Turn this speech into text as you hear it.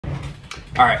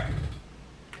Alright,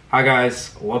 hi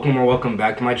guys, welcome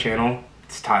back to my channel.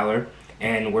 It's Tyler,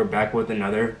 and we're back with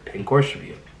another Penn course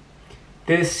review.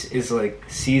 This is like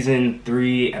season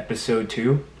 3, episode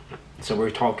 2, so we're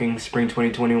talking spring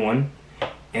 2021,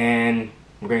 and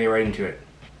we're gonna get right into it.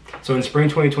 So in spring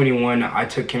 2021, I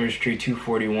took Chemistry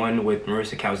 241 with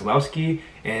Marisa Kozlowski,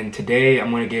 and today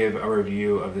I'm gonna give a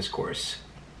review of this course.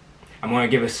 I'm going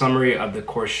to give a summary of the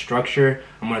course structure.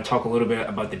 I'm going to talk a little bit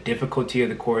about the difficulty of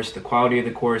the course, the quality of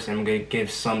the course, and I'm going to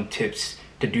give some tips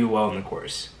to do well in the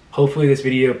course. Hopefully this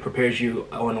video prepares you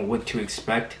on what to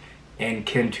expect in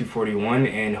Chem 241,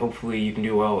 and hopefully you can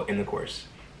do well in the course.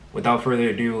 Without further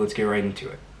ado, let's get right into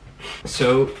it.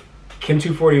 So Chem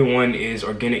 241 is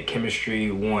Organic Chemistry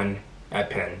 1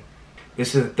 at Penn.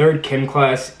 This is the third chem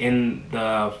class in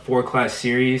the 4-class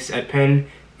series at Penn,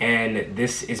 and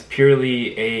this is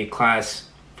purely a class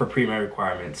for pre-med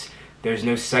requirements. There's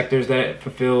no sectors that it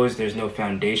fulfills, there's no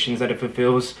foundations that it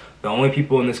fulfills. The only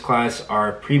people in this class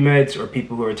are pre-meds or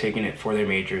people who are taking it for their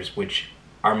majors, which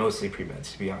are mostly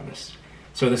pre-meds, to be honest.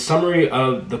 So the summary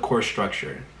of the course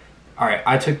structure. Alright,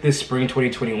 I took this spring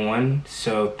 2021,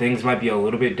 so things might be a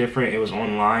little bit different. It was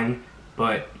online,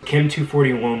 but Chem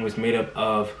 241 was made up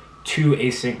of 2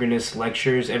 asynchronous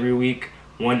lectures every week,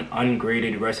 1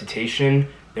 ungraded recitation.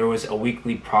 There was a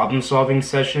weekly problem-solving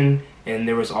session, and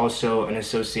there was also an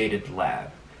associated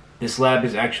lab. This lab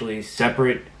is actually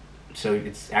separate, so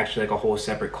it's actually like a whole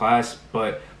separate class,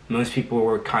 but most people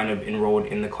were kind of enrolled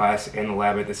in the class and the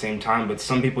lab at the same time, but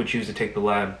some people choose to take the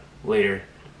lab later.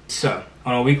 So,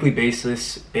 on a weekly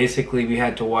basis, basically we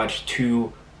had to watch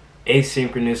 2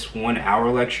 asynchronous 1-hour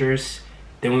lectures.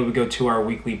 Then we would go to our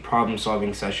weekly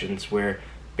problem-solving sessions where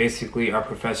basically our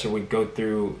professor would go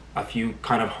through a few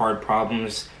kind of hard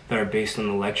problems that are based on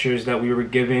the lectures that we were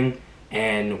giving,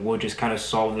 and we'll just kind of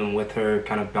solve them with her,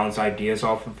 kind of bounce ideas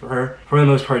off of her. For the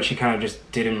most part, she kind of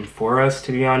just did them for us,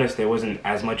 to be honest. There wasn't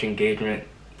as much engagement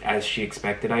as she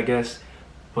expected, I guess.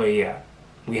 But yeah,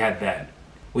 we had that.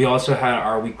 We also had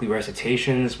our weekly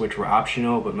recitations, which were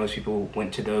optional, but most people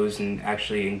went to those and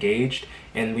actually engaged.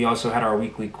 And we also had our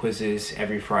weekly quizzes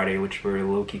every Friday, which were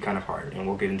low-key kind of hard, and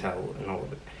we'll get into that in a little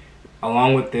bit.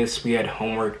 Along with this, we had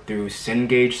homework through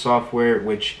Cengage software,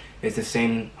 which is the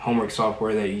same homework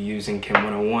software that you use in Chem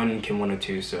 101 and Chem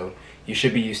 102, so you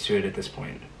should be used to it at this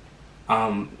point.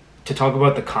 To talk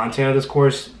about the content of this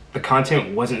course, the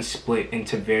content wasn't split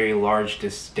into very large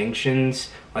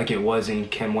distinctions like it was in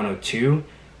Chem 102,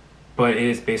 but it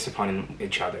is based upon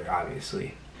each other,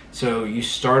 obviously. So you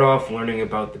start off learning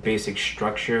about the basic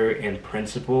structure and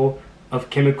principle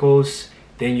of chemicals.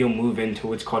 Then you'll move into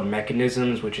what's called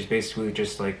mechanisms, which is basically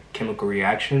just like chemical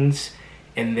reactions.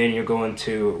 And then you'll go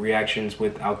into reactions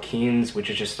with alkenes,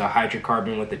 which is just a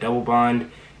hydrocarbon with a double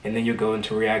bond. And then you'll go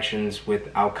into reactions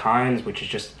with alkynes, which is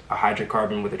just a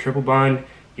hydrocarbon with a triple bond.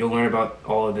 You'll learn about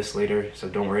all of this later, so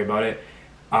don't worry about it.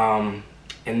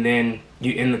 And then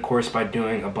you end the course by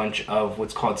doing a bunch of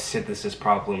what's called synthesis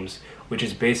problems, which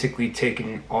is basically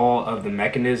taking all of the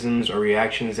mechanisms or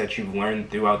reactions that you've learned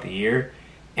throughout the year,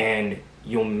 and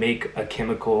you'll make a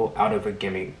chemical out of a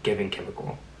given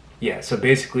chemical. Yeah, so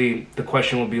basically the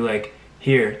question will be like,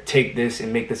 here, take this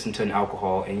and make this into an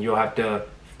alcohol, and you'll have to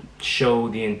show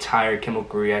the entire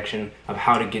chemical reaction of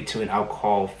how to get to an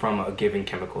alcohol from a given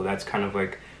chemical. That's kind of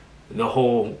like the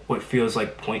whole, what feels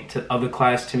like point of the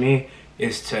class to me,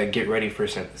 is to get ready for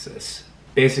synthesis.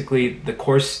 Basically, the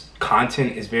course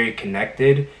content is very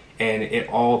connected, and it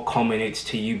all culminates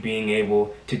to you being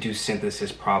able to do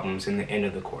synthesis problems in the end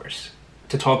of the course.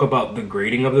 To talk about the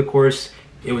grading of the course,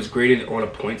 it was graded on a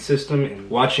point system, and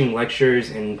watching lectures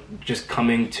and just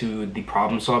coming to the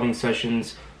problem-solving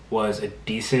sessions was a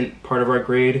decent part of our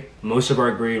grade. Most of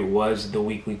our grade was the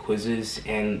weekly quizzes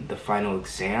and the final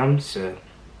exam, so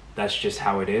that's just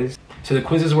how it is. So the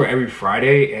quizzes were every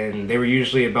Friday, and they were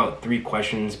usually about 3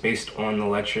 questions based on the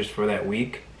lectures for that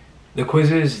week. The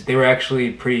quizzes, they were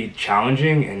actually pretty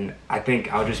challenging, and I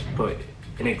think I'll just put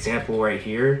an example right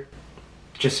here,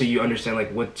 just so you understand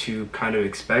like what to kind of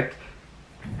expect.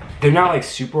 They're not like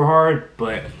super hard,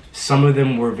 but some of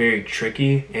them were very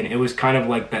tricky, and it was kind of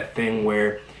like that thing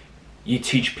where you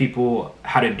teach people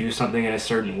how to do something in a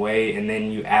certain way, and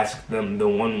then you ask them the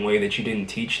one way that you didn't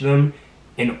teach them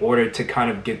in order to kind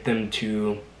of get them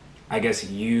to, I guess,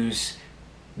 use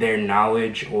their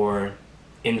knowledge or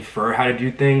infer how to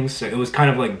do things. So it was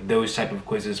kind of like those type of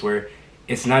quizzes where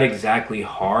it's not exactly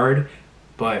hard,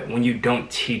 but when you don't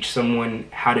teach someone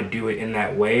how to do it in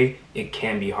that way, it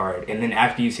can be hard. And then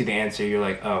after you see the answer, you're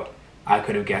like, oh, I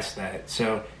could have guessed that.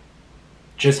 So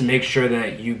just make sure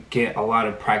that you get a lot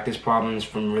of practice problems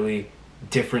from really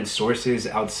different sources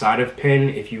outside of Penn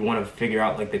if you want to figure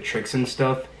out like the tricks and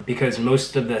stuff, because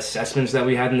most of the assessments that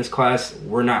we had in this class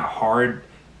were not hard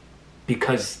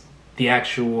because the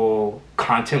actual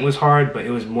content was hard, but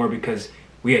it was more because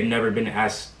we had never been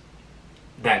asked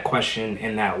that question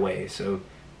in that way. So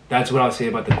that's what I'll say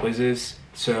about the quizzes.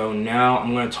 So now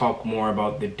I'm going to talk more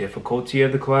about the difficulty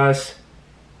of the class.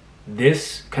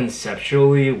 This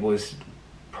conceptually was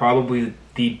probably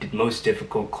the most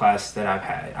difficult class that I've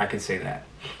had. I could say that.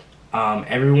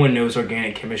 Everyone knows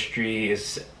organic chemistry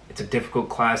it's a difficult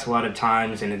class a lot of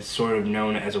times, and it's sort of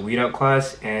known as a weed out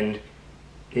class, and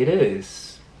it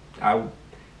is. I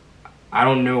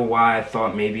don't know why I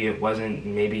thought maybe it wasn't,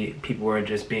 maybe people were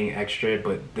just being extra,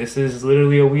 but this is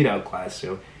literally a weed out class,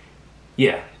 so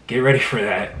yeah, get ready for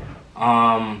that.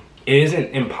 It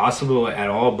isn't impossible at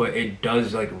all, but it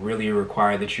does like really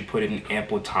require that you put in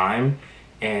ample time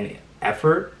and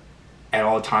effort at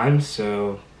all times,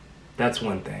 so that's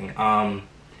one thing.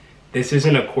 This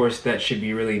isn't a course that should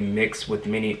be really mixed with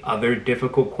many other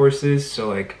difficult courses. So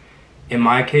like in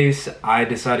my case, I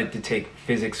decided to take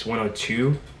Physics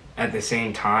 102 at the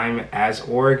same time as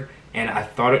org, and I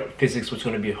thought physics was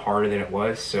going to be harder than it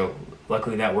was, so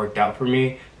luckily that worked out for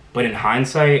me. But in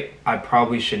hindsight, I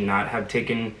probably should not have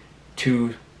taken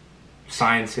two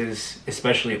sciences,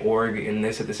 especially org, in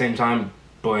this at the same time,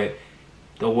 but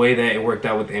the way that it worked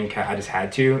out with the MCAT, I just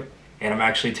had to. And I'm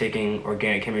actually taking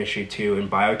organic chemistry 2 and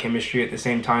biochemistry at the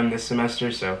same time this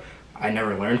semester, so I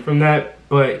never learned from that.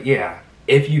 But yeah,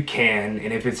 if you can,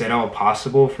 and if it's at all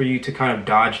possible for you to kind of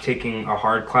dodge taking a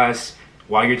hard class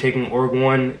while you're taking org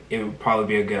 1, it would probably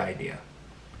be a good idea.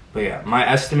 But yeah, my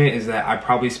estimate is that I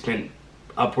probably spent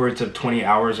upwards of 20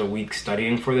 hours a week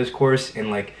studying for this course, and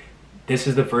like this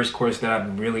is the first course that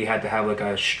I've really had to have like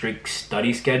a strict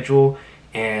study schedule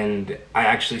and I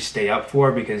actually stay up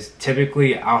for, because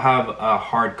typically I'll have a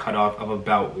hard cutoff of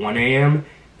about 1 a.m.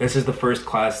 This is the first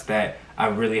class that I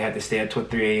really had to stay up till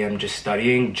 3 a.m. just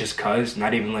studying, just cause,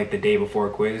 not even like the day before a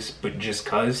quiz, but just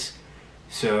cause.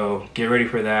 So get ready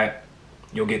for that.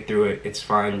 You'll get through it. It's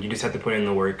fine. You just have to put in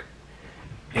the work.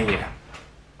 And yeah.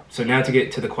 So now to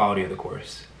get to the quality of the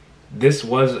course. This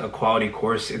was a quality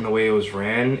course in the way it was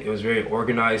ran. It was very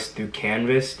organized through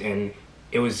Canvas, and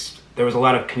there was a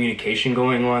lot of communication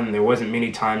going on. There wasn't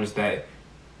many times that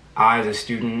I as a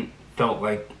student felt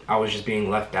like I was just being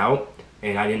left out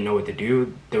and I didn't know what to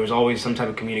do. There was always some type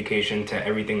of communication to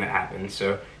everything that happened.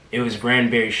 So it was ran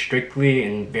very strictly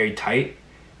and very tight,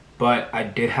 but I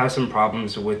did have some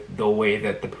problems with the way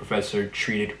that the professor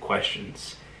treated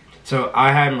questions. So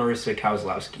I had Marisa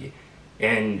Kozlowski,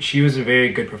 and she was a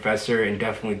very good professor and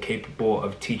definitely capable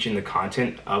of teaching the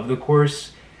content of the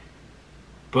course.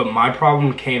 But my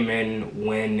problem came in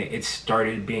when it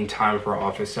started being time for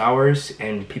office hours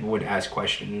and people would ask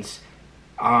questions.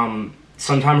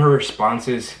 Sometimes her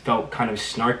responses felt kind of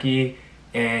snarky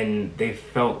and they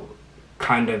felt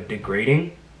kind of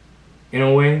degrading in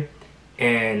a way,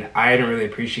 and I didn't really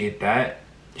appreciate that.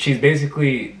 She's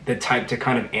basically the type to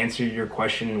kind of answer your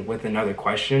question with another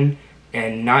question,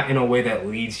 and not in a way that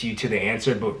leads you to the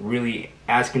answer, but really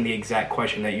asking the exact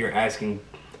question that you're asking.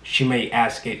 She may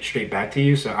ask it straight back to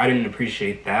you, so I didn't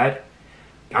appreciate that.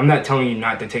 I'm not telling you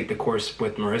not to take the course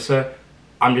with Marisa.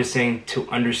 I'm just saying to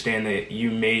understand that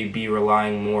you may be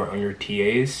relying more on your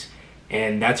TAs,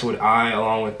 and that's what I,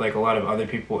 along with like a lot of other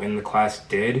people in the class,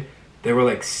 did. There were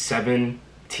like 7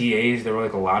 TAs, there were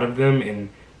like a lot of them, and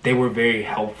they were very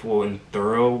helpful and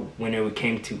thorough when it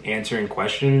came to answering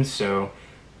questions. So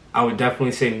I would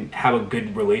definitely say have a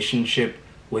good relationship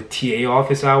with TA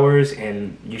office hours,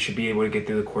 and you should be able to get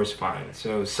through the course fine.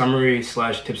 So summary /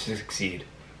 tips to succeed.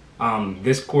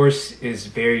 This course is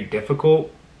very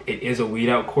difficult. It is a weed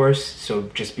out course, so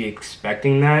just be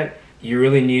expecting that. You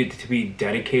really need to be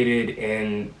dedicated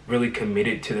and really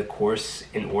committed to the course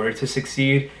in order to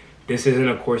succeed. This isn't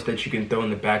a course that you can throw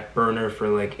in the back burner for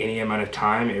like any amount of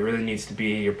time. It really needs to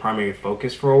be your primary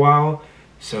focus for a while,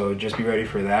 so just be ready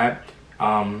for that.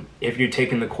 If you're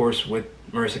taking the course with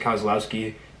Marisa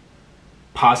Kozlowski,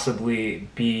 possibly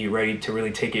be ready to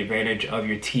really take advantage of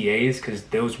your TAs, because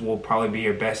those will probably be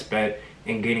your best bet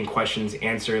in getting questions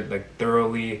answered like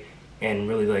thoroughly and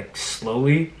really like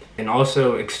slowly. And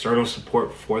also external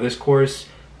support for this course.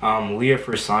 Leah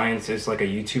for Science is like a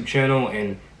YouTube channel,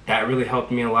 and that really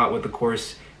helped me a lot with the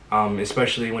course,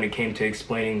 especially when it came to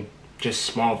explaining just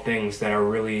small things that are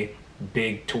really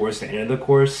big towards the end of the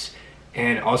course.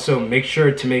 And also make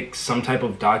sure to make some type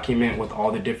of document with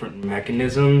all the different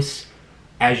mechanisms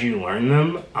as you learn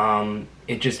them.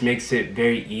 It just makes it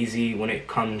very easy when it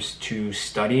comes to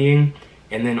studying.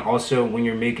 And then also when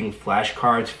you're making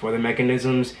flashcards for the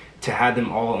mechanisms, to have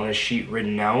them all on a sheet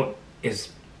written out is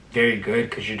very good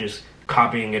because you're just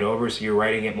copying it over, so you're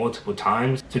writing it multiple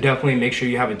times. So definitely make sure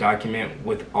you have a document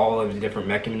with all of the different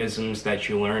mechanisms that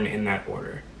you learn in that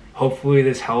order. Hopefully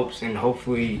this helps, and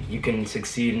hopefully you can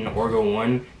succeed in Orgo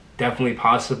 1. Definitely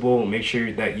possible. Make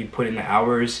sure that you put in the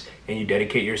hours and you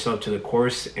dedicate yourself to the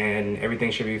course, and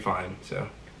everything should be fine.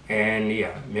 And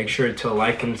yeah, make sure to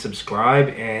like and subscribe,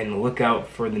 and look out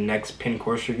for the next Penn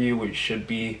course review, which should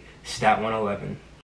be Stat 111.